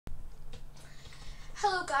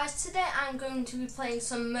Hello guys, today I'm going to be playing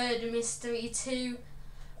some Murder Mystery 2.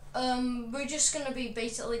 We're just going to be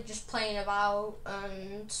basically just playing about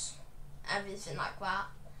and everything like that.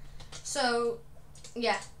 So,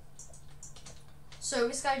 yeah. So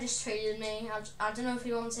this guy just traded me. I don't know if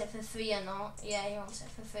he wants it for free or not. Yeah, he wants it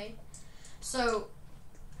for free. So,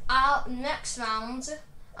 next round,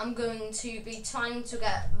 I'm going to be trying to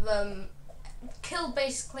get them, kill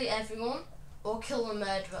basically everyone, or kill the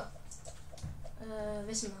murderer.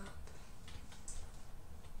 This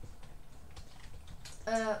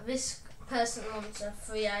map. This person wants a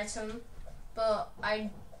free item, but I'm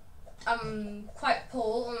quite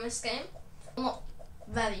poor on this game. I'm not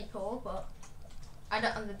very poor, but I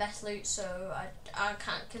don't have the best loot, so I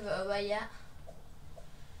can't give it away yet.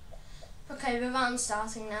 Okay, the round's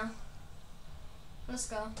starting now. Let's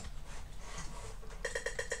go.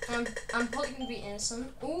 I'm probably gonna be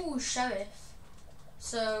innocent. Ooh, sheriff.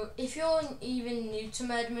 So, if you're even new to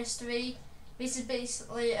Murder Mystery, this is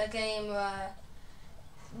basically a game where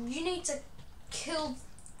you need to kill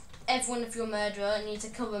everyone if you're a murderer, and you need to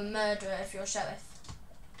kill the murderer if you're a sheriff.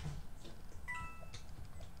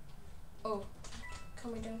 Oh,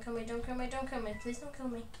 kill me, don't kill me, don't kill me, don't kill me, please don't kill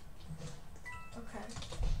me. Okay.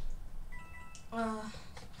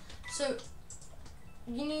 So,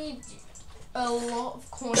 you need a lot of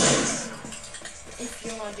coins if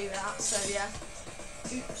you want to do that, so yeah.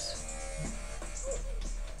 Oops.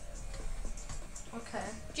 Okay.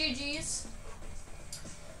 GG's.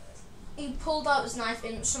 He pulled out his knife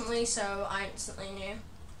instantly, so I instantly knew.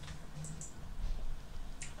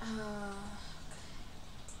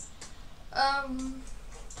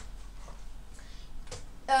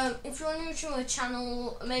 If you're new to the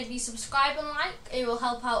channel, maybe subscribe and like. It will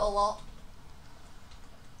help out a lot.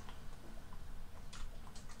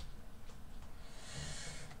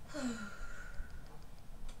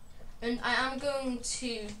 And I am going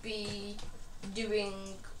to be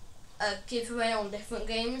doing a giveaway on different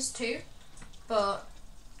games too, but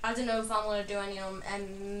I don't know if I'm going to do any on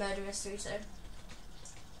Murder Mystery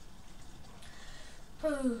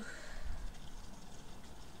 2.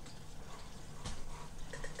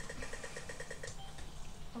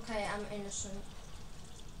 Okay, I'm innocent.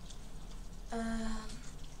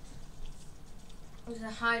 There's a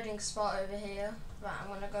hiding spot over here that I'm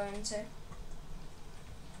going to go into.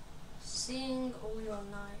 Seeing all your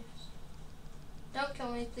knives. Don't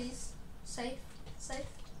kill me, please. Safe? Safe?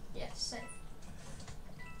 Yes, safe.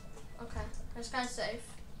 Okay, this guy's safe.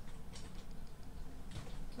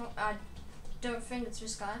 No, I don't think it's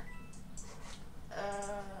this guy.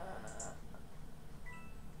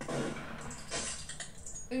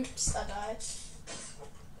 Oops, I died.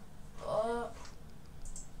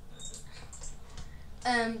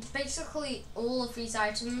 Basically, all of these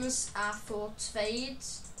items are for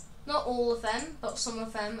trades. Not all of them, but some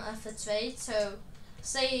of them are for trade. So,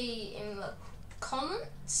 say in the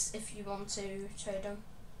comments if you want to trade them,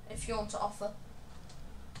 if you want to offer.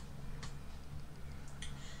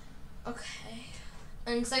 Okay,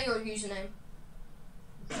 and say your username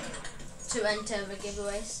to enter the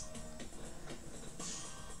giveaways.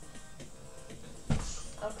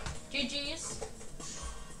 Okay, GG's.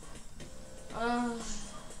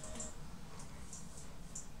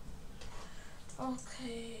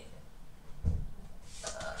 Okay.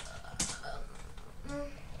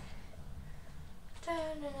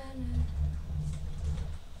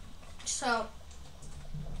 So,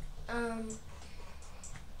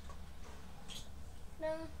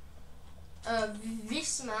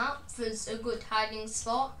 this map is a good hiding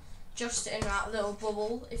spot, just in that little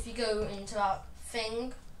bubble. If you go into that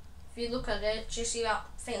thing, if you look at it, you see that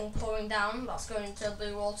thing pouring down, that's going into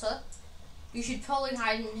blue water. You should probably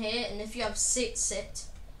hide in here, and if you have sit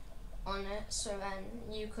on it, so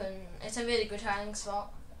then you can, it's a really good hiding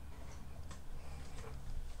spot.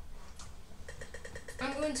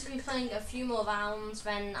 I'm going to be playing a few more rounds,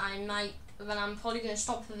 then I'm probably going to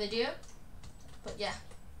stop the video, but yeah.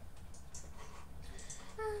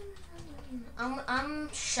 I'm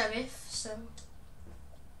sheriff, so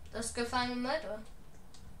let's go find a murderer.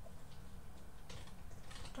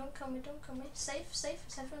 Don't kill me, don't kill me. Safe, safe,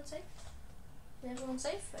 is everyone safe? Is everyone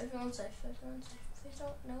safe? Everyone's safe, everyone's safe. Please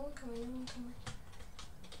don't, no one come in, no one come in.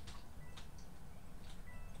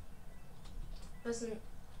 There's an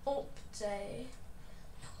update.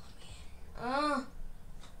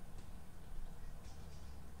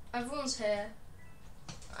 Everyone's here.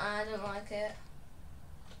 I don't like it.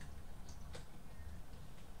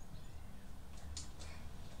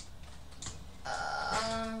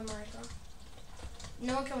 Oh my god.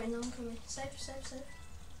 No one coming, no one coming. Safe, safe, safe.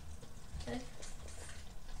 Safe.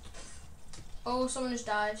 Oh, someone has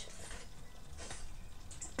died.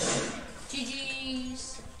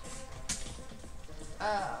 GG's.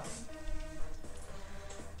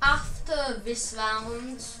 After this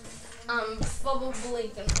round, I'm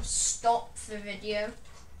probably gonna stop the video.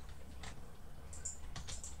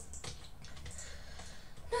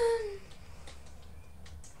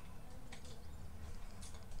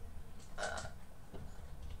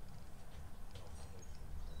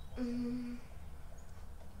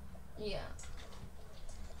 Yeah.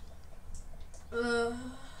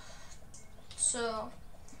 So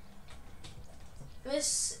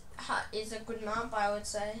this is a good map, I would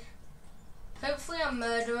say. Hopefully I'm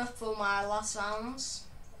murderer for my last rounds.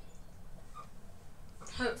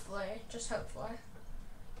 Hopefully, just hopefully.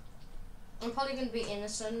 I'm probably going to be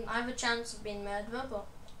innocent. I have a chance of being murderer, but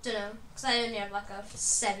don't know, because I only have like a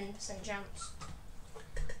 7% chance.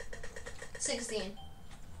 16.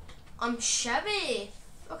 I'm Sheriff.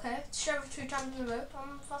 Okay, Sheriff 2 times in a row.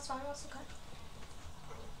 That's fine, that's okay.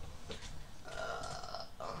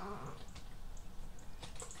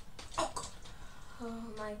 Oh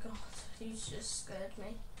my god, you just scared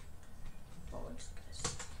me. Forward, guys.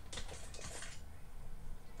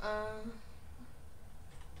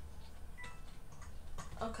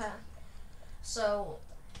 Okay, so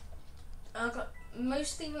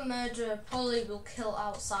mostly the murderer probably will kill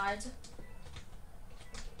outside.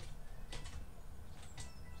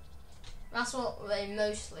 That's what they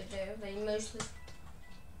mostly do. They mostly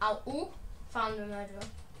ooh, found the murderer.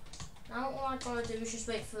 Now all I gotta do is just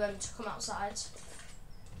wait for them to come outside.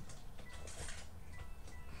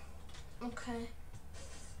 Okay.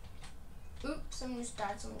 Oops, someone just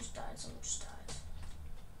died, someone just died, someone just died.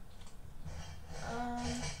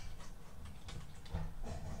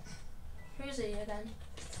 Who is he again?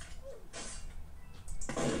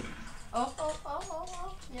 Oh,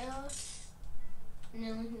 no.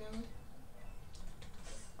 No.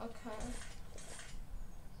 Okay.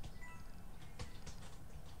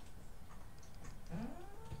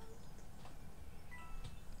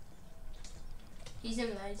 He's in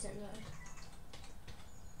there, he's in there.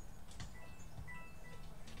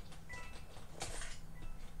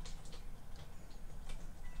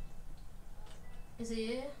 Is he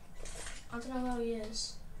here? I don't know where he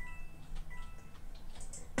is.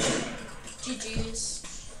 GG's.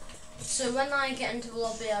 So when I get into the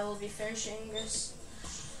lobby, I will be finishing this.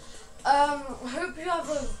 Hope you have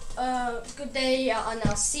a good day, and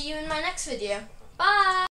I'll see you in my next video. Bye!